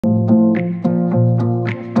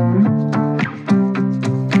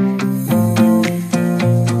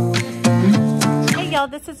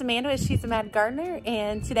is Amanda with She's a Mad Gardener,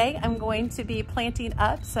 and today I'm going to be planting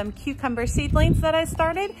up some cucumber seedlings that I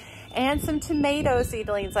started and some tomato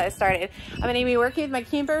seedlings I started. I'm going to be working with my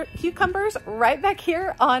cucumbers right back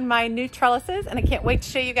here on my new trellises, and I can't wait to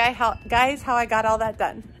show you guys how I got all that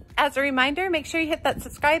done. As a reminder, make sure you hit that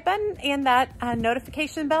subscribe button and that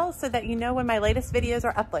notification bell so that you know when my latest videos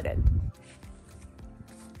are uploaded.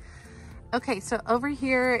 Okay, so over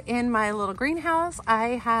here in my little greenhouse,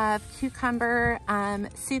 I have cucumber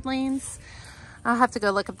seedlings. I'll have to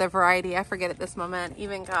go look up the variety. I forget at this moment.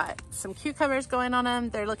 Even got some cucumbers going on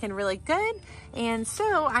them. They're looking really good. And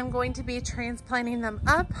so I'm going to be transplanting them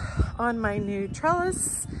up on my new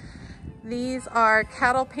trellis. These are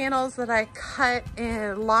cattle panels that I cut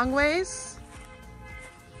in long ways.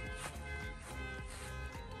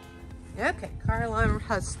 Okay, car alarm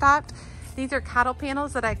has stopped. These are cattle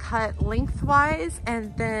panels that I cut lengthwise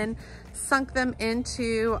and then sunk them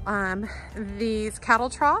into these cattle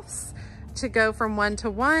troughs to go from 1 to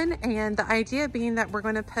 1. And the idea being that we're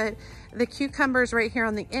going to put the cucumbers right here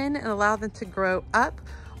on the end and allow them to grow up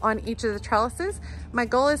on each of the trellises. My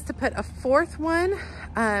goal is to put a fourth one,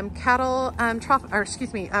 water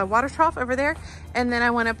trough over there. And then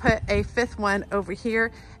I want to put a fifth one over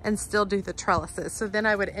here and still do the trellises. So then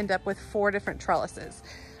I would end up with 4 different trellises.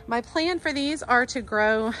 My plan for these are to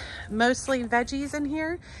grow mostly veggies in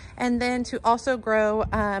here, and then to also grow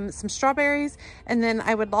some strawberries. And then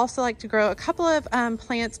I would also like to grow a couple of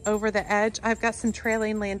plants over the edge. I've got some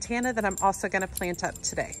trailing lantana that I'm also going to plant up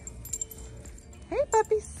today. Hey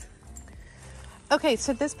puppies. Okay,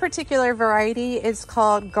 so this particular variety is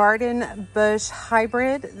called Garden Bush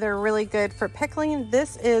Hybrid. They're really good for pickling.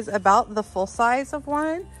 This is about the full size of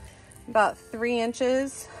one, about 3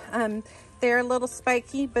 inches. They're a little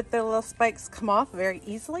spiky, but the little spikes come off very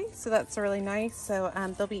easily, so that's really nice. So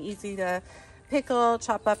they'll be easy to pickle,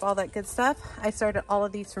 chop up, all that good stuff. I started all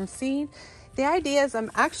of these from seed. The idea is I'm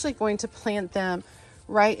actually going to plant them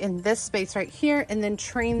right in this space right here and then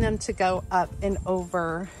train them to go up and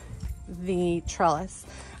over the trellis.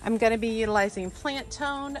 I'm going to be utilizing plant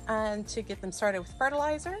tone to get them started with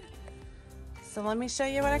fertilizer. So let me show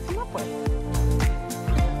you what I come up with.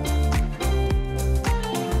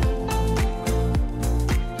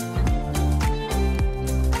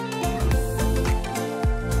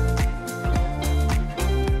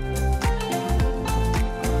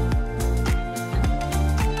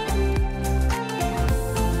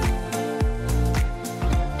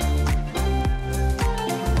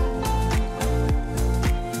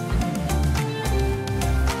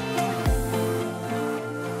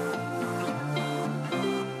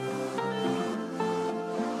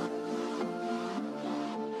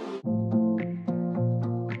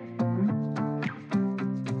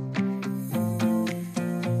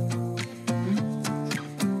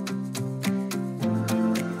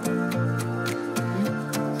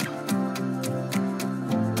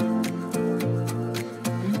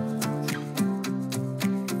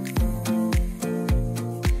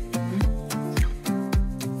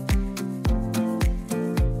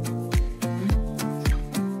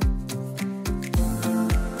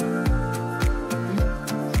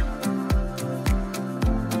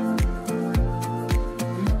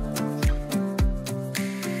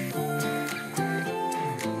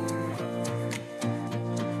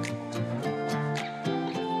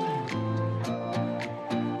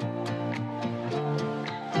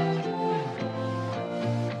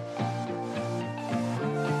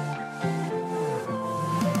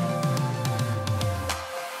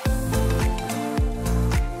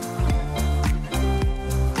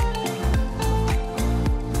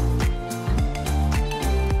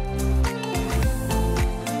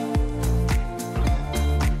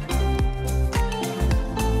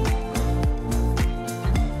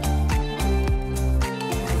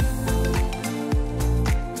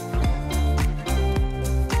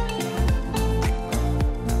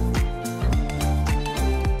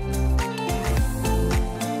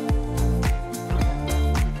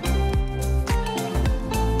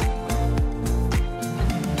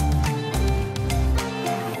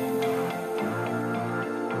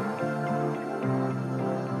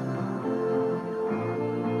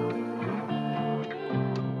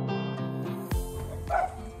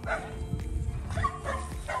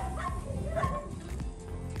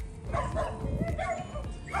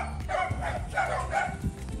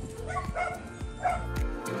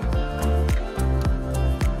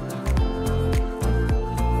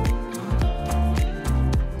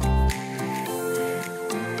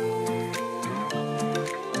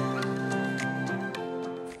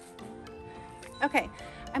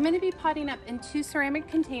 I'm going to be potting up in 2 ceramic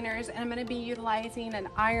containers, and I'm going to be utilizing an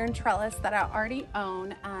iron trellis that I already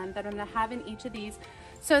own that I'm going to have in each of these,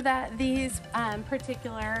 so that these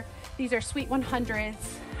these are sweet 100s,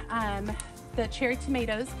 the cherry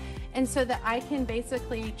tomatoes, and so that I can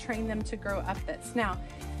basically train them to grow up this. Now,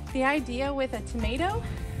 the idea with a tomato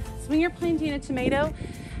is when you're planting a tomato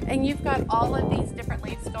and you've got all of these different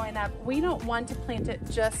leaves going up, we don't want to plant it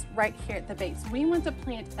just right here at the base. We want to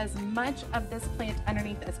plant as much of this plant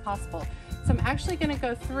underneath as possible. So I'm actually going to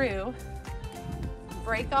go through,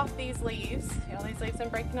 break off these leaves, you know, these leaves I'm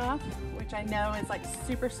breaking off, which I know is like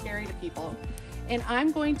super scary to people. And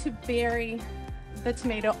I'm going to bury the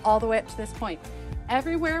tomato all the way up to this point.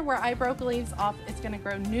 Everywhere where I broke leaves off, it's going to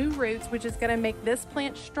grow new roots, which is going to make this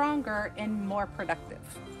plant stronger and more productive.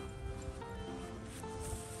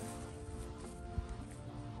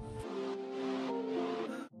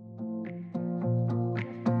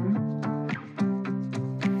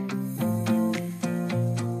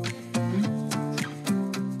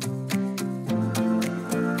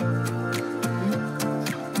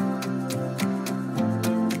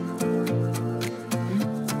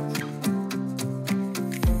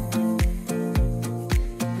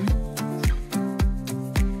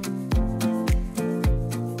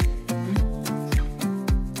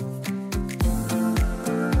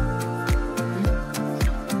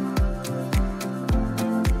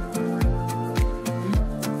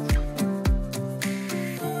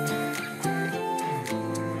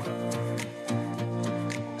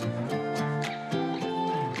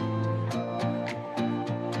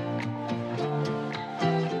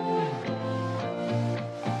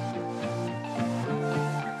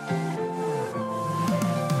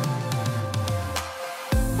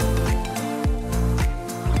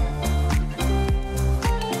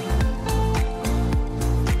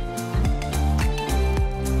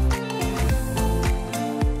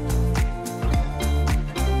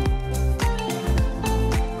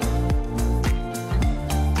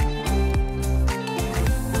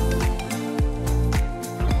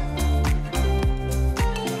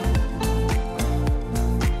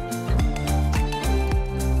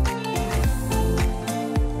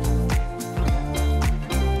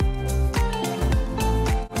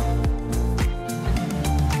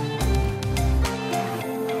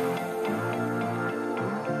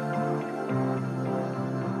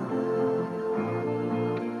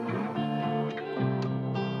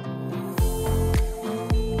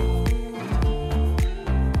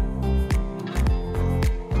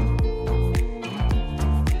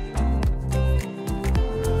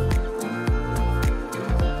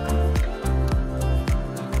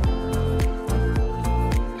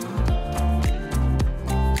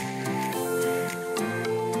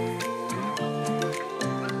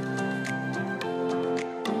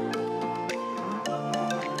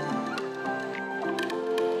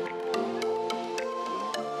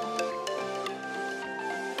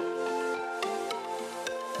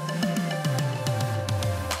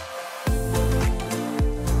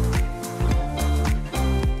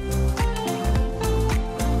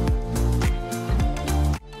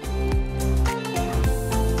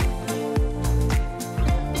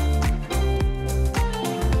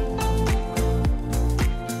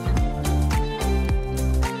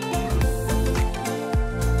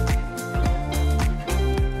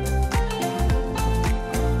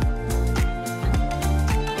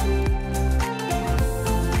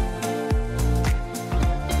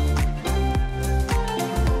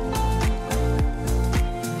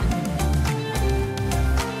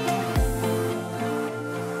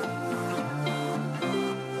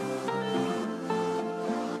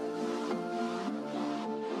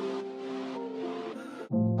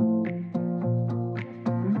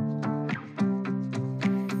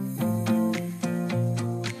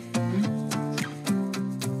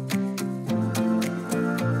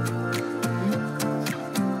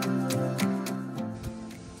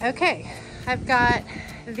 Okay, I've got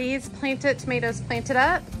these tomatoes planted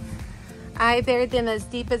up. I buried them as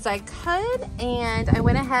deep as I could, and I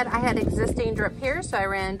went ahead, I had existing drip here, so I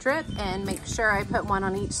ran drip and make sure I put one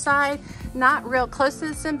on each side, not real close to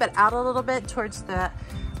the stem, but out a little bit towards the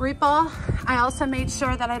root ball. I also made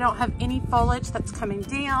sure that I don't have any foliage that's coming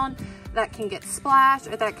down that can get splashed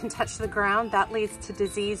or that can touch the ground. That leads to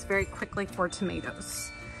disease very quickly for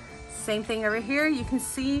tomatoes. Same thing over here. You can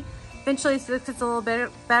see eventually as this gets a little bit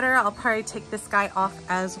better, I'll probably take this guy off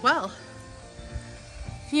as well.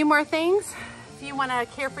 A few more things. If you want to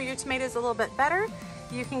care for your tomatoes a little bit better,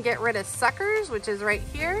 you can get rid of suckers, which is right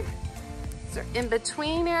here. These are in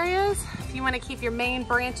between areas. If you want to keep your main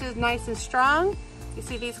branches nice and strong, you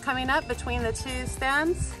see these coming up between the two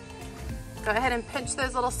stems. Go ahead and pinch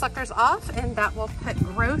those little suckers off, and that will put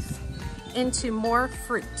growth into more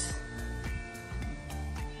fruit.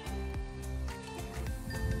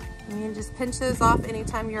 And you can just pinch those off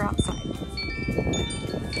anytime you're outside.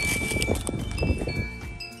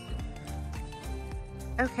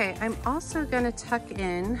 Okay, I'm also gonna tuck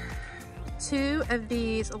in 2 of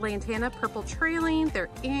these Lantana purple trailing. They're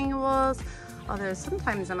annuals, although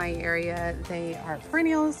sometimes in my area they are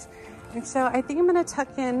perennials. And so I think I'm gonna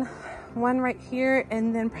tuck in 1 right here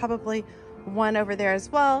and then probably 1 over there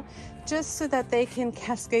as well, just so that they can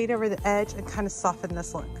cascade over the edge and kind of soften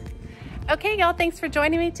this look. Okay, y'all, thanks for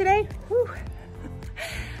joining me today. Whew.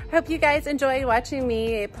 Hope you guys enjoyed watching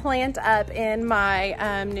me plant up in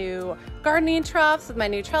my new gardening troughs with my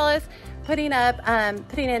new trellis, putting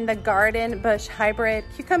in the garden bush hybrid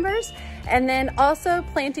cucumbers, and then also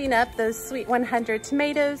planting up those Sweet 100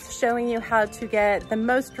 tomatoes, showing you how to get the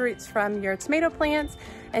most roots from your tomato plants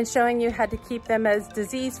and showing you how to keep them as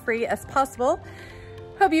disease-free as possible.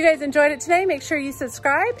 Hope you guys enjoyed it today. Make sure you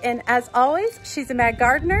subscribe, and as always, she's a mad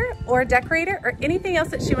gardener or decorator or anything else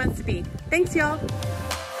that she wants to be. Thanks, y'all.